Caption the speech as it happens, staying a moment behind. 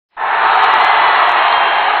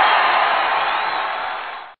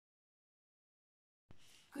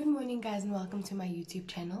guys, and welcome to my YouTube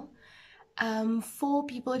channel. For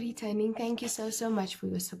people returning, thank you so much for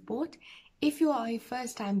your support. If you are a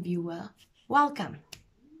first time viewer, welcome.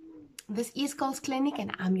 This is Girls Clinic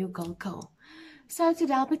and I'm your girl Cole. So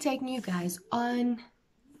today I'll be taking you guys on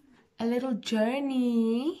a little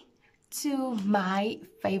journey to my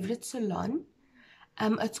favorite salon.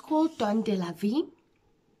 It's called Don de la Vie,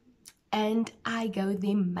 and I go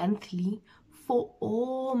there monthly for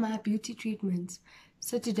all my beauty treatments.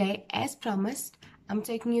 So today, as promised, I'm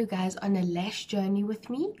taking you guys on a lash journey with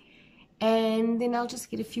me, and then I'll just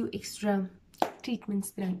get a few extra treatments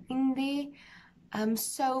thrown in there.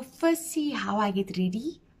 So first, see how I get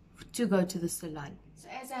ready to go to the salon. So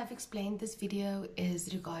as I've explained, this video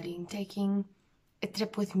is regarding taking a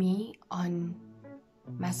trip with me on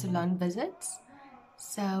my salon visits.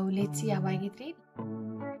 So let's see how I get ready.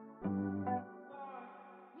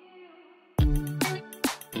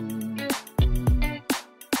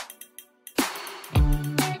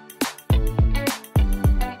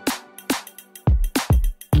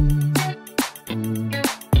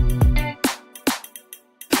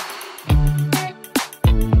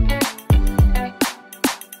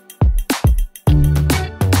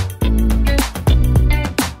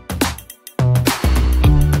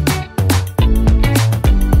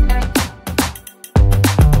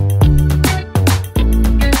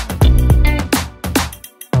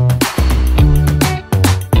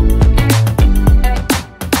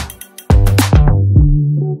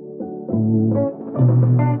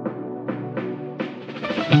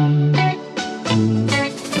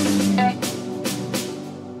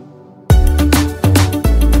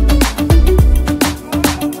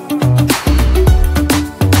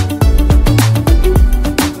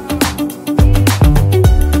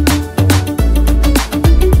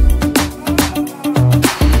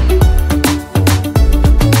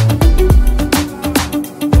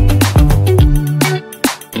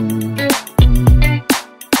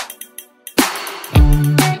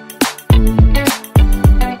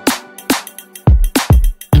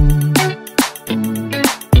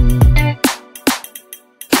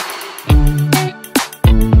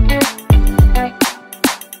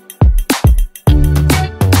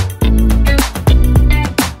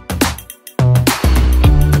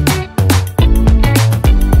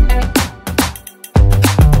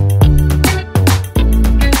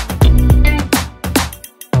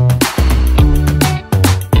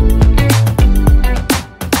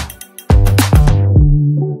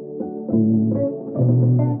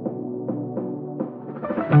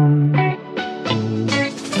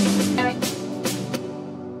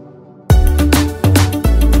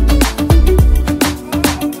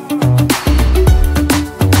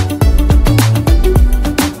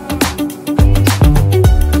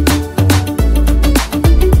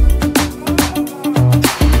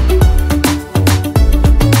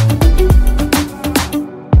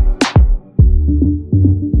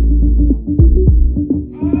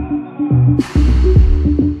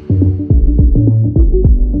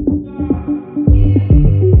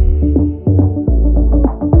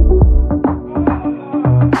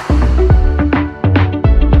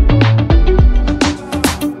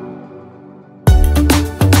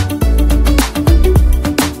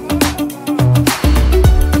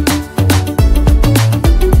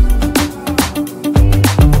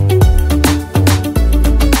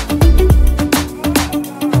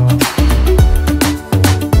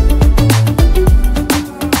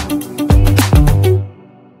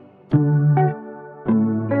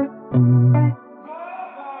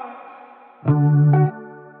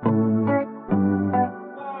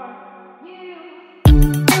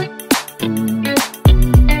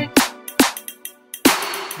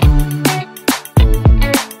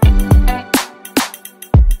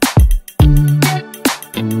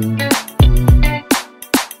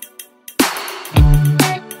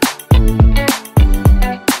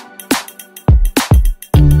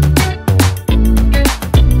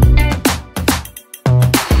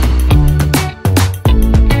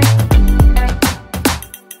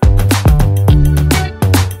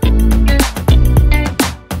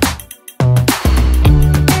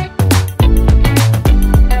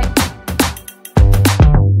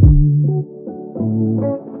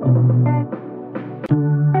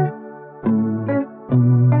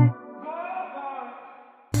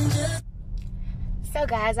 So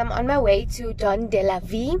guys, I'm on my way to Don de la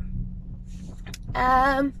Vie.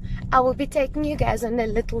 I will be taking you guys on a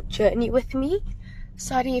little journey with me.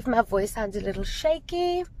 Sorry if my voice sounds a little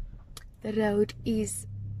shaky. The road is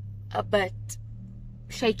a bit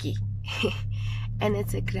shaky and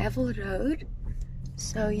it's a gravel road,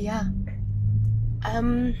 so yeah.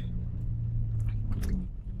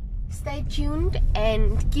 stay tuned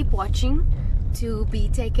and keep watching to be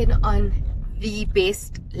taken on the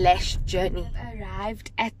best lash journey. I've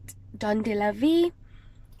arrived at Don de la Vie.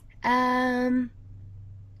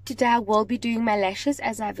 Today I will be doing my lashes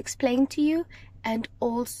as I've explained to you, and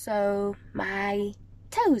also my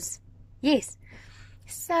toes. Yes.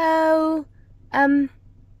 So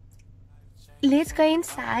let's go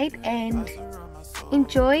inside and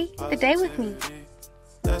enjoy the day with me.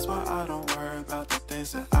 That's why I don't worry about the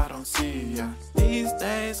things that I don't see. Yeah. These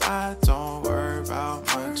days I don't worry about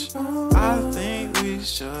much. I think we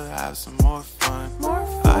should have some more fun.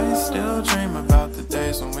 I still dream about the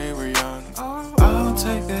days when we were young. I'll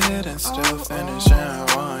take a hit and still finish in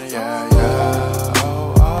one. Yeah, yeah.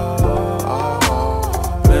 Oh, oh, oh,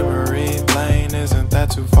 oh. Memory lane, isn't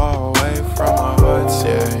that too far away from our hearts?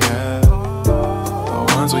 Yeah, yeah.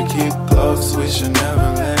 The ones we keep close, we should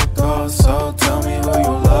never let go. So tell me who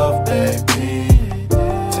you love, baby.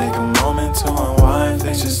 Take a moment to unwind,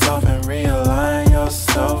 fix yourself and realign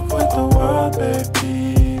yourself with the world,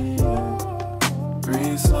 baby.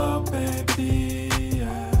 Breathe slow, baby.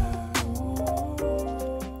 Yeah.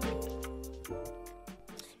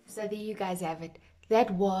 So there you guys have it.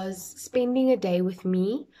 That was spending a day with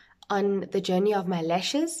me on the journey of my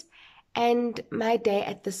lashes and my day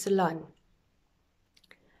at the salon.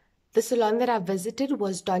 The salon that I visited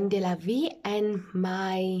was Don de la Vie, and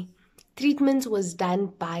my treatments was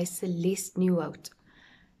done by Celeste Nieuwoud.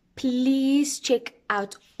 Please check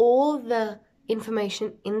out all the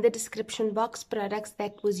information in the description box, products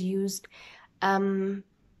that was used,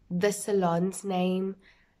 the salon's name,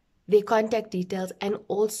 their contact details, and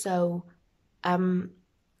also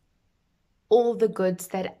all the goods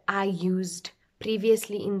that I used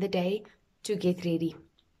previously in the day to get ready.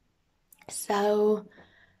 So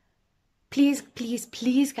please, please,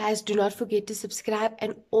 please, guys, do not forget to subscribe,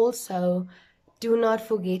 and also do not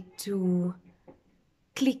forget to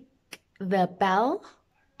click the bell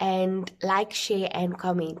and like, share, and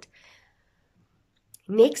comment.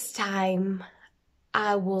 Next time,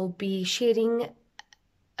 I will be sharing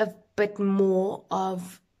a bit more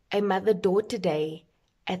of a mother-daughter day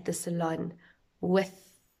at the salon with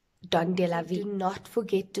Don de la Vie. Do not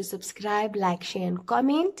forget to subscribe, like, share, and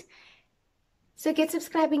comment. So get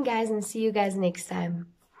subscribing, guys, and see you guys next time.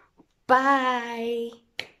 Bye.